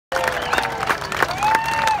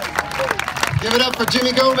Give it up for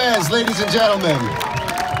Jimmy Gomez, ladies and gentlemen.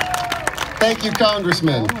 Thank you,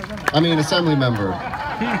 Congressman. Assembly member.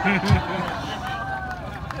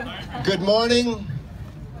 Good morning.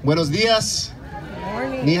 Buenos dias.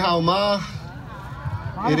 Ni hao ma.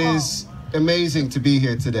 It is amazing to be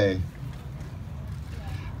here today.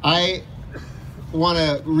 I want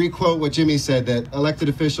to re-quote what Jimmy said, that elected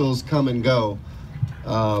officials come and go,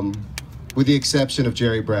 with the exception of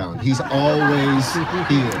Jerry Brown. He's always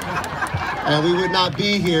here. And we would not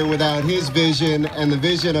be here without his vision and the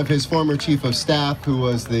vision of his former chief of staff, who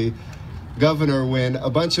was the governor when a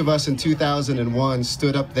bunch of us in 2001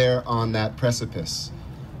 stood up there on that precipice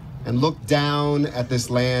and looked down at this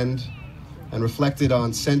land and reflected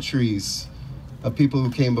on centuries of people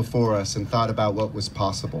who came before us and thought about what was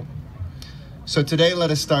possible. So today, let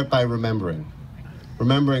us start by remembering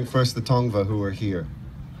first the Tongva who are here,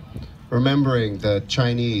 remembering the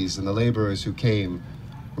Chinese and the laborers who came,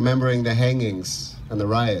 remembering the hangings and the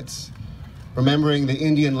riots, remembering the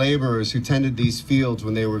Indian laborers who tended these fields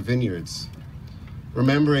when they were vineyards,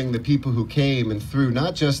 remembering the people who came and through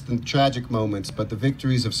not just the tragic moments, but the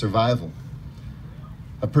victories of survival,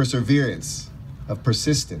 of perseverance, of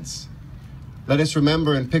persistence. Let us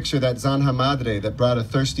remember and picture that Zanja Madre that brought a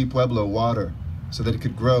thirsty pueblo water so that it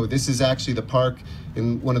could grow. This is actually the park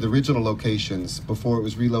in one of the original locations before it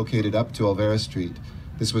was relocated up to Olvera Street.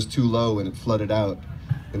 This was too low and it flooded out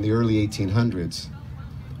in the early 1800s.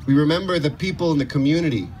 We remember the people in the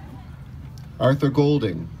community: Arthur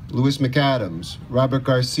Golding, Louis McAdams, Robert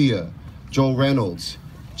Garcia, Joel Reynolds,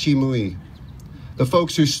 Chi Mui. The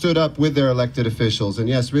folks who stood up with their elected officials. And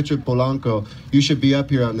yes, Richard Polanco, you should be up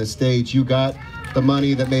here on the stage. You got the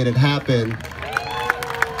money that made it happen.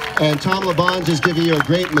 And Tom LeBon just giving you a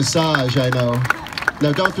great massage, I know.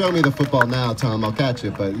 No, don't throw me the football now, Tom. I'll catch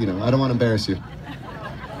it, but I don't want to embarrass you.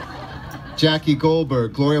 Jackie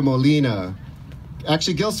Goldberg, Gloria Molina.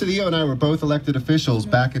 Actually, Gil Cedillo and I were both elected officials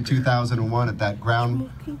back in 2001 at that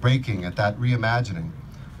groundbreaking, at that reimagining.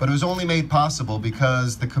 But it was only made possible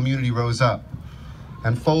because the community rose up.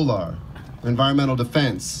 And FOLAR, Environmental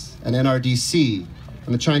Defense, and NRDC,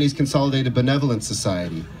 and the Chinese Consolidated Benevolent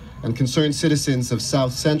Society, and concerned citizens of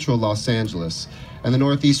South Central Los Angeles, and the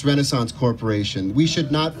Northeast Renaissance Corporation. We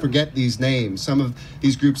should not forget these names. Some of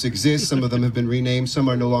these groups exist, some of them have been renamed, some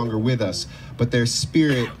are no longer with us, but their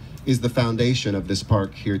spirit is the foundation of this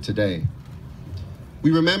park here today.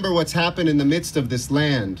 We remember what's happened in the midst of this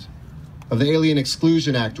land, of the Alien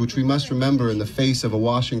Exclusion Act, which we must remember in the face of a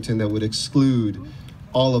Washington that would exclude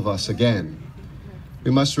all of us again.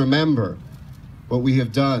 We must remember what we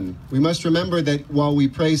have done. We must remember that while we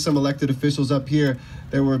praise some elected officials up here,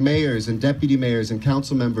 there were mayors and deputy mayors and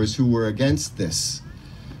council members who were against this,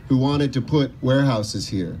 who wanted to put warehouses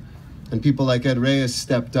here. And people like Ed Reyes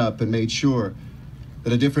stepped up and made sure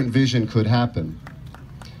that a different vision could happen.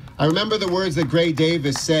 I remember the words that Gray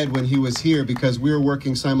Davis said when he was here, because we were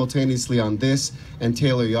working simultaneously on this and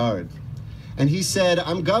Taylor Yard. And he said,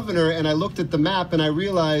 I'm governor, and I looked at the map and I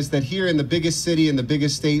realized that here in the biggest city and the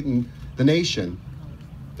biggest state in the nation,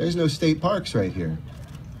 there's no state parks right here.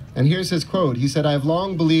 And here's his quote. He said, I've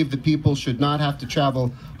long believed that people should not have to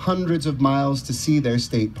travel hundreds of miles to see their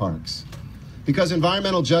state parks. Because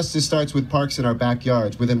environmental justice starts with parks in our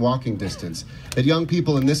backyards, within walking distance, that young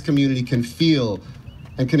people in this community can feel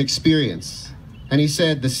and can experience. And he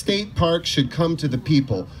said, the state park should come to the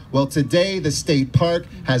people. Well, today, the state park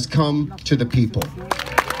has come to the people.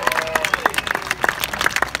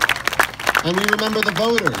 And we remember the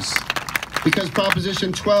voters, because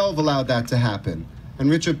Proposition 12 allowed that to happen. And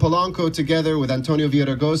Richard Polanco, together with Antonio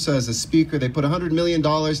Villaraigosa as a speaker, they put $100 million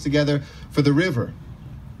together for the river.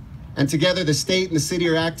 And together, the state and the city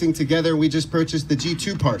are acting together. We just purchased the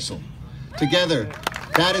G2 parcel. Together,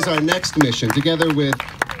 that is our next mission, together with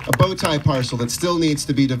a bow tie parcel that still needs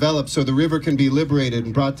to be developed so the river can be liberated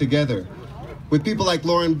and brought together. With people like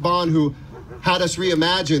Lauren Bond, who had us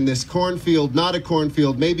reimagine this cornfield, not a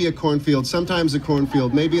cornfield, maybe a cornfield, sometimes a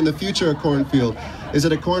cornfield, maybe in the future a cornfield. Is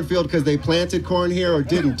it a cornfield because they planted corn here or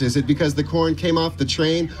didn't? Is it because the corn came off the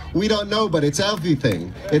train? We don't know, but it's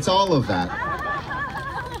everything. It's all of that.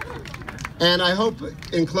 And I hope,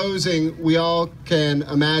 in closing, we all can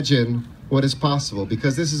imagine what is possible,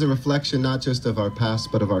 because this is a reflection not just of our past,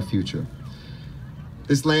 but of our future.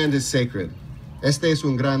 This land is sacred. Este es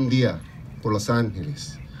un gran día por Los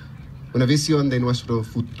Ángeles. Una visión de nuestro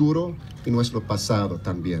futuro y nuestro pasado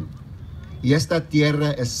también. Y esta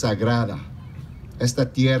tierra es sagrada. Esta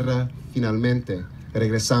tierra, finalmente,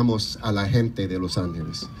 regresamos a la gente de Los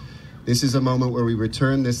Ángeles. This is a moment where we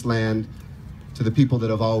return this land to the people that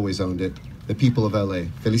have always owned it, the people of LA.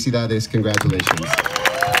 Felicidades, congratulations.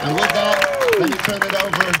 And with that, let me turn it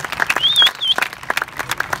over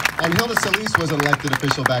And Hilda Solis was an elected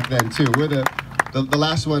official back then too. We're the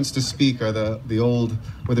last ones to speak are the old,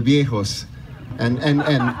 or the viejos. And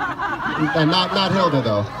not Hilda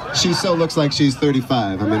though. She still looks like she's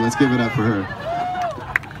 35. I mean, let's give it up for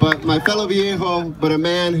her. But my fellow viejo, but a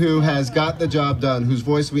man who has got the job done, whose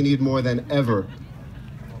voice we need more than ever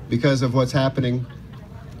because of what's happening.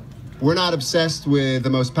 We're not obsessed with the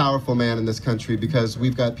most powerful man in this country because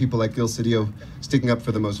we've got people like Gil Cedillo sticking up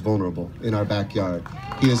for the most vulnerable in our backyard.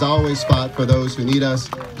 He has always fought for those who need us.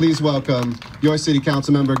 Please welcome your city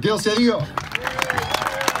council member, Gil Cedillo.